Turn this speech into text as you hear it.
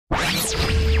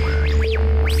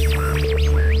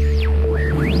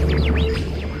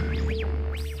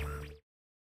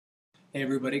Hey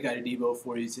everybody, got a Devo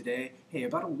for you today. Hey,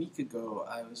 about a week ago,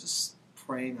 I was just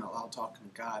praying out loud, talking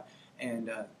to God, and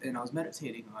I was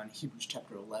meditating on Hebrews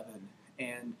chapter 11,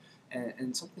 and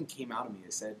something came out of me.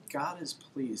 It said, God is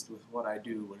pleased with what I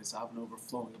do when it's out of an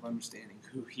overflowing of understanding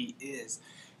who He is.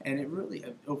 And it really,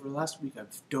 over the last week, I've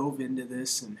dove into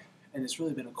this, and it's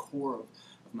really been a core of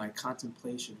my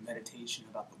contemplation, meditation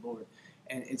about the Lord.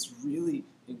 And it's really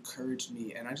encouraged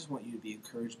me, and I just want you to be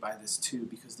encouraged by this too,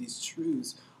 because these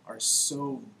truths are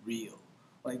so real.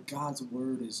 Like God's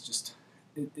word is just,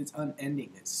 it's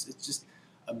unending. It's just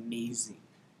amazing.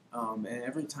 And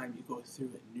every time you go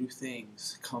through it, new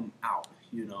things come out.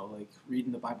 Like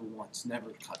reading the Bible once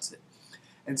never cuts it.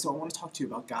 And so I want to talk to you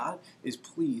about God is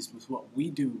pleased with what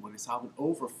we do when it's out of an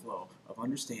overflow of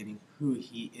understanding who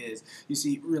He is. You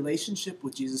see, relationship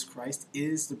with Jesus Christ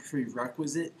is the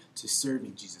prerequisite to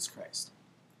serving Jesus Christ.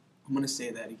 I'm going to say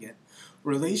that again.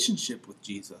 Relationship with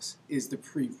Jesus is the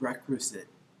prerequisite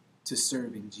to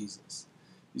serving Jesus.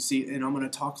 You see, and I'm going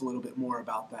to talk a little bit more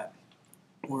about that,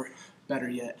 or better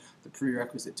yet, the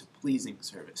prerequisite to pleasing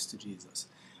service to Jesus.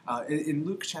 In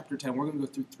Luke chapter 10, we're going to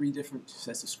go through 3 different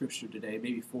sets of scripture today,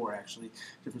 maybe 4 actually,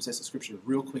 different sets of scripture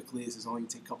real quickly. This is only going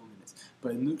to take a couple minutes.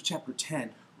 But in Luke chapter 10,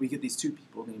 we get these 2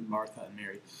 people named Martha and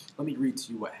Mary. Let me read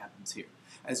to you what happens here.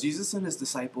 As Jesus and His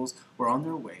disciples were on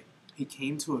their way, He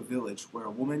came to a village where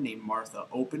a woman named Martha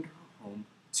opened her home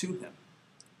to Him.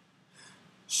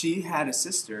 She had a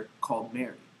sister called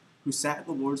Mary, who sat at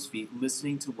the Lord's feet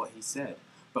listening to what He said.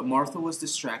 But Martha was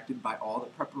distracted by all the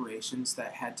preparations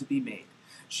that had to be made.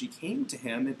 She came to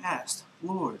Him and asked,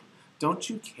 "Lord, don't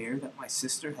you care that my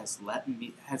sister has left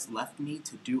me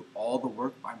to do all the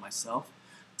work by myself?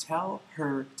 Tell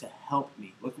her to help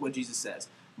me." Look at what Jesus says.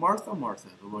 "Martha, Martha,"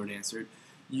 the Lord answered,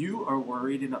 "you are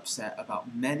worried and upset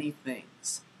about many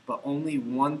things, but only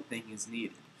one thing is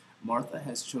needed. Martha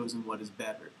has chosen what is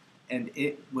better, and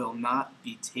it will not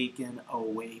be taken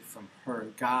away from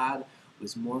her." God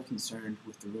was more concerned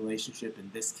with the relationship in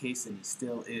this case than He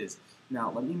still is. Now,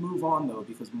 let me move on, though,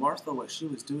 because Martha, what she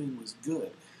was doing was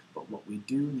good, but what we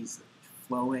do needs to be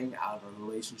flowing out of a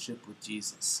relationship with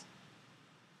Jesus.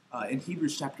 In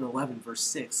Hebrews chapter 11, verse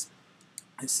 6,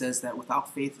 it says that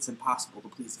without faith it's impossible to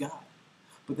please God.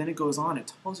 But then it goes on,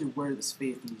 it tells you where this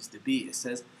faith needs to be. It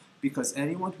says, because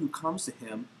anyone who comes to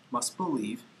Him must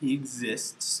believe He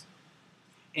exists,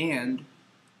 and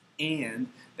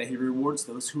that He rewards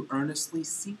those who earnestly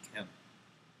seek Him.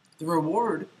 The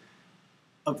reward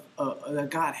that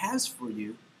God has for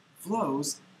you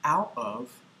flows out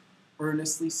of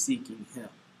earnestly seeking Him,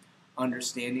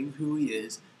 understanding who He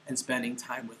is, and spending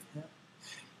time with Him.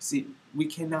 See, we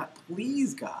cannot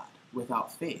please God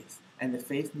without faith. And the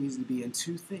faith needs to be in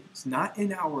 2 things. Not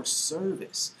in our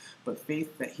service, but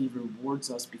faith that He rewards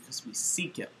us because we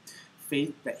seek Him.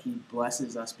 Faith that He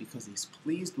blesses us because He's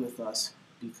pleased with us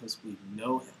because we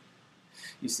know Him.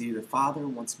 You see, the Father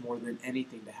wants more than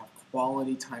anything to have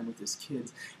quality time with His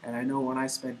kids. And I know when I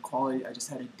spend quality, I just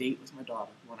had a date with my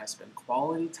daughter. When I spend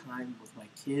quality time with my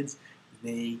kids,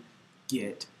 they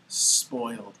get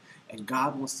spoiled. And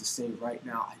God wants to say right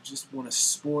now, I just want to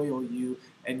spoil you,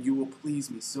 and you will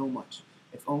please me so much.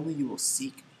 If only you will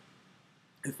seek me.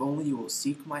 If only you will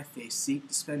seek my face, seek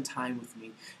to spend time with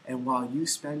me. And while you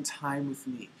spend time with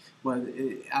me,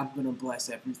 I'm going to bless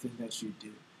everything that you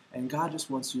do. And God just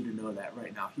wants you to know that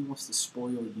right now. He wants to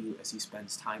spoil you as He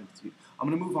spends time with you. I'm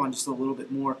going to move on just a little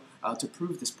bit more to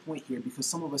prove this point here, because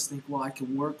some of us think, well, I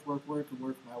can work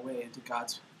my way into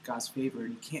God's favor,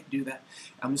 and you can't do that.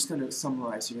 I'm just going to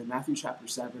summarize here. In Matthew chapter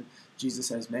 7, Jesus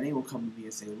says, "Many will come to me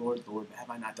and say, Lord, Lord, have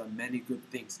I not done many good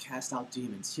things, cast out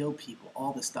demons, heal people,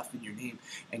 all this stuff in your name?"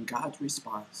 And God's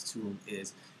response to him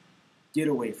is, "Get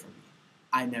away from me.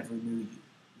 I never knew you,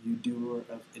 you doer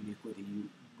of iniquity, you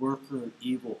worker of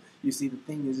evil." You see, the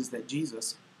thing is that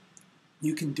Jesus,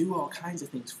 you can do all kinds of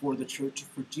things for the church,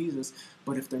 for Jesus,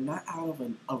 but if they're not out of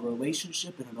a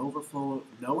relationship and an overflow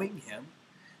of knowing Him,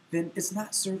 then it's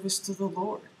not service to the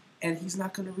Lord. And He's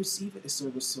not going to receive it as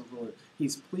service to the Lord.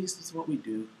 He's pleased with what we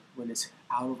do when it's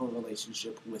out of a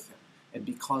relationship with Him, and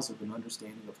because of an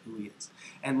understanding of who He is.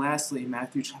 And lastly, in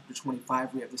Matthew chapter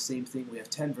 25, we have the same thing. We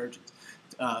have 10 virgins.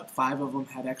 5 of them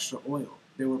had extra oil.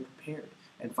 They were prepared,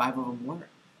 and 5 of them weren't.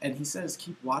 And He says,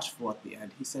 keep watchful at the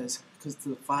end. He says, because to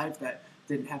the 5 that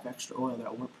didn't have extra oil,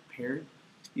 that weren't prepared,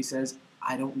 He says,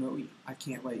 I don't know you. I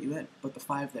can't let you in. But the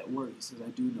 5 that were, He says, I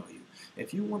do know you.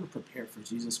 If you want to prepare for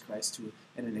Jesus Christ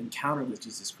and an encounter with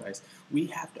Jesus Christ, we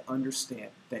have to understand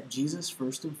that Jesus,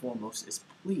 first and foremost, is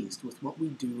pleased with what we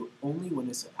do only when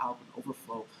it's out of an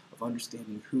overflow of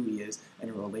understanding who He is and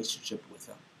a relationship with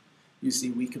Him. You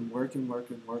see, we can work and work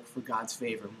and work for God's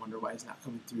favor and wonder why He's not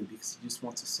coming through, because He just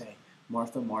wants to say,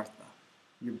 Martha, Martha,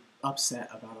 you're upset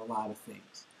about a lot of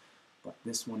things, but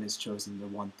this one has chosen the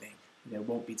one thing that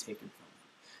won't be taken from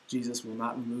you. Jesus will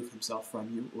not remove himself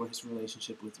from you or his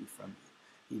relationship with you from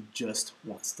you. He just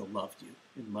wants to love you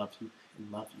and love you and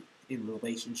love you in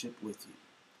relationship with you.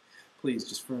 Please,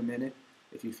 just for a minute,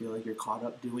 if you feel like you're caught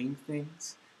up doing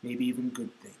things, maybe even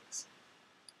good things,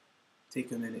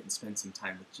 take a minute and spend some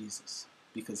time with Jesus,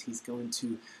 because he's going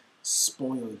to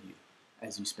spoil you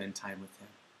as you spend time with him.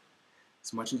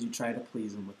 As much as you try to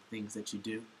please him with the things that you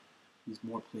do, he's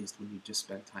more pleased when you just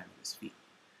spend time at his feet.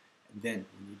 And then,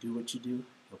 when you do what you do,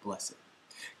 he'll bless it.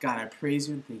 God, I praise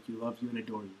you and thank you, love you and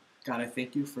adore you. God, I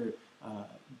thank you for,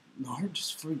 Lord,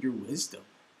 just for your wisdom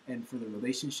and for the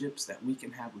relationships that we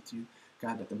can have with you.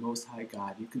 God, that the Most High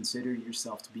God, you consider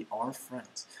yourself to be our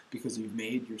friends because you've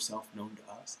made yourself known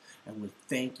to us. And we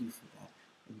thank you for that.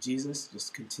 And Jesus,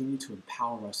 just continue to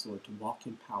empower us, Lord, to walk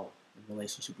in power in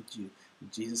relationship with you. In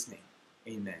Jesus' name,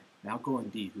 amen. Now go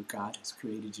and be who God has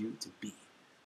created you to be.